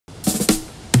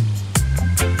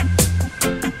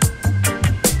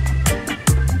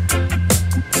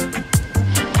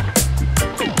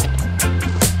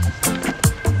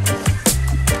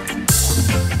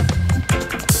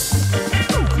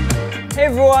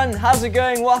everyone, how's it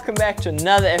going? Welcome back to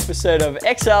another episode of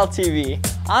XL TV.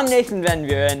 I'm Nathan Van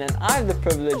Vuuren and I have the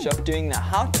privilege of doing the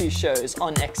how-to shows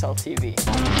on XL TV.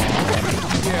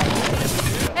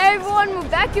 Hey everyone, we're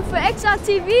back here for XL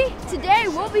TV. Today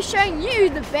we'll be showing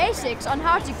you the basics on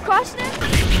how to cross it.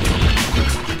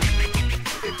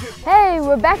 Hey,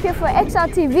 we're back here for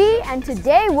XL TV and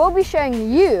today we'll be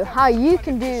showing you how you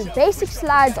can do basic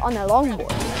slides on a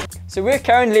longboard. So we're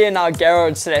currently in our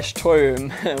garage / toy room,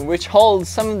 which holds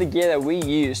some of the gear that we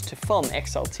use to film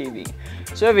XL TV.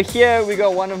 So over here we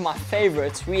got one of my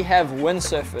favorites. We have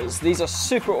windsurfers. These are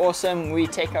super awesome. We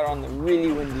take out on the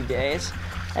really windy days.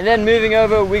 And then moving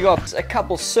over, we got a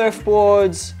couple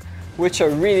surfboards, which are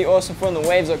really awesome for when the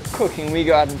waves are cooking. We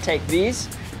go out and take these.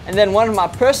 And then one of my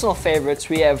personal favorites,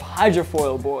 we have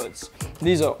hydrofoil boards.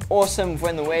 These are awesome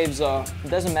when the waves are, it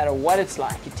doesn't matter what it's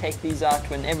like, you take these out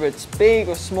whenever it's big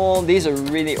or small. These are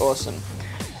really awesome.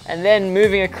 And then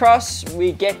moving across,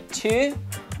 we get to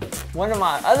one of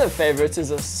my other favorites is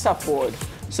a SUP board.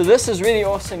 So this is really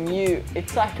awesome.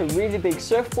 It's like a really big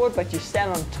surfboard, but you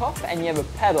stand on top and you have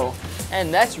a paddle.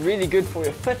 And that's really good for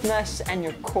your fitness and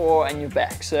your core and your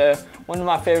back. So one of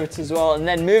my favorites as well. And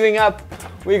then moving up,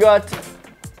 we got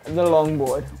the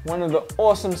longboard, one of the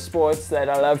awesome sports that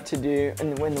I love to do,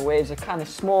 and when the waves are kind of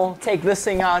small, take this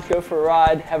thing out, go for a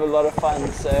ride, have a lot of fun.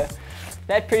 So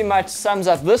that pretty much sums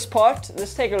up this part.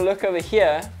 Let's take a look over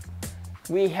here.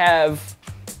 We have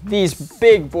these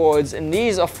big boards, and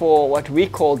these are for what we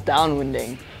call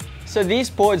downwinding. So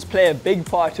these boards play a big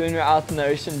part when we're out in the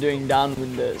ocean doing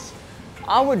downwinders.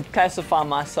 I would classify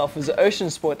myself as an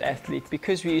ocean sport athlete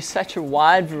because we use such a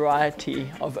wide variety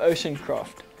of ocean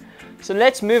craft. So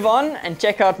let's move on and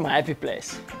check out my happy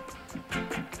place.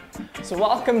 So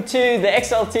welcome to the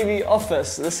XL TV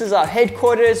office. This is our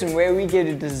headquarters and where we get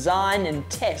to design and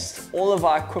test all of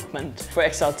our equipment for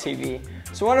XL TV.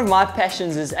 So one of my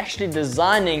passions is actually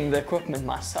designing the equipment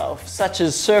myself, such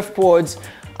as surfboards.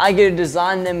 I get to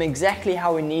design them exactly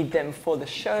how we need them for the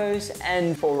shows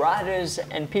and for riders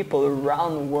and people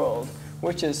around the world,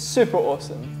 which is super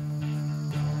awesome.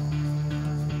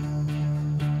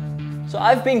 So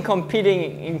I've been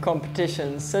competing in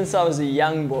competitions since I was a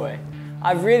young boy.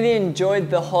 I've really enjoyed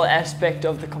the whole aspect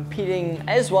of the competing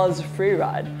as well as the free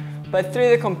ride. But through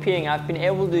the competing, I've been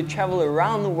able to travel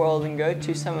around the world and go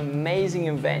to some amazing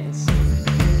events.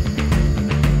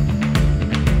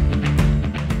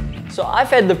 So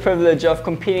I've had the privilege of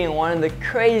competing in one of the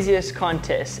craziest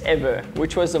contests ever,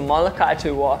 which was the Molokai to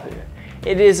Oahu.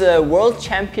 It is a world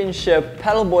championship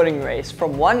paddleboarding race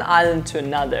from one island to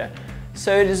another.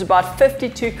 So it is about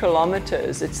 52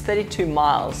 kilometers, it's 32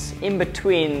 miles in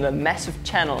between the massive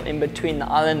channel in between the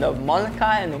island of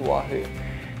Molokai and Oahu.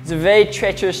 It's a very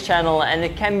treacherous channel and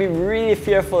it can be really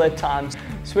fearful at times.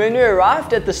 So when we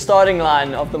arrived at the starting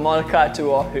line of the Molokai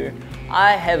to Oahu,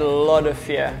 I had a lot of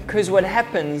fear because what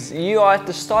happens, you are at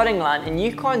the starting line and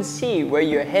you can't see where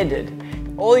you're headed.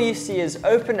 All you see is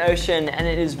open ocean and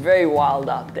it is very wild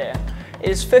out there. It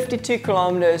is 52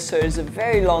 kilometers, so it's a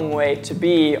very long way to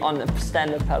be on a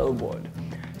standard paddleboard.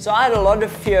 So I had a lot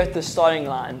of fear at the starting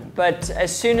line, but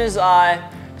as soon as I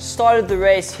started the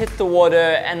race, hit the water,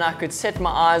 and I could set my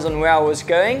eyes on where I was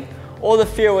going, all the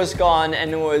fear was gone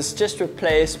and it was just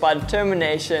replaced by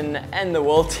determination and the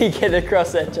will to get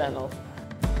across that channel.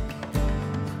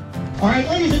 All right,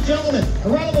 ladies and gentlemen, a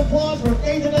round of applause for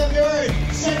Nathan Van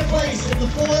Vuuren, second place in the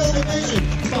foil division,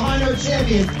 behind our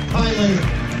champion,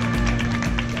 Tyler.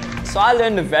 So I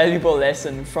learned a valuable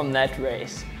lesson from that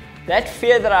race. That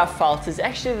fear that I felt is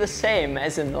actually the same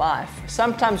as in life.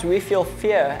 Sometimes we feel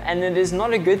fear and it is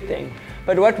not a good thing.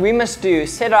 But what we must do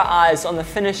is set our eyes on the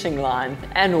finishing line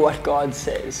and what God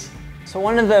says. So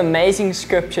one of the amazing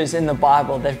scriptures in the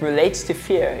Bible that relates to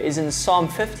fear is in Psalm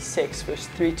 56 verse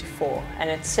 3 to 4. And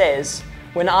it says,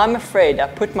 "When I'm afraid, I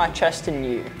put my trust in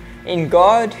you. In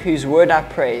God, whose word I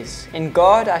praise. In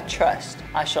God I trust,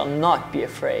 I shall not be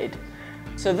afraid."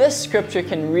 So this scripture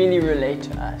can really relate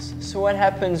to us. So what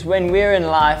happens when we're in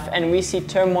life and we see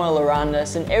turmoil around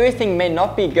us and everything may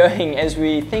not be going as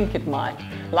we think it might?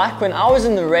 Like when I was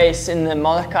in the race in the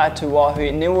Molokai to Oahu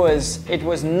and it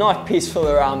was not peaceful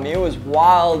around me. It was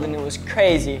wild and it was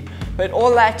crazy. But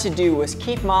all I had to do was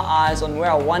keep my eyes on where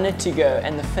I wanted to go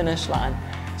and the finish line.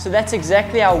 So that's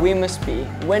exactly how we must be.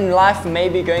 When life may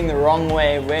be going the wrong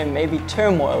way, where may be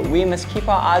turmoil, we must keep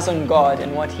our eyes on God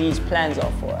and what His plans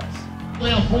are for us.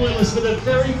 Our foilers for the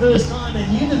very first time in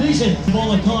new division,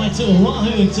 Molokai to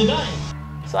Oahu today.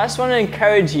 So I just want to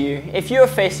encourage you, if you're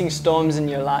facing storms in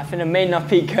your life and it may not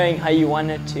be going how you want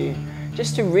it to,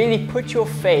 just to really put your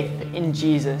faith in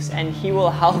Jesus and He will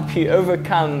help you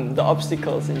overcome the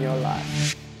obstacles in your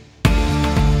life.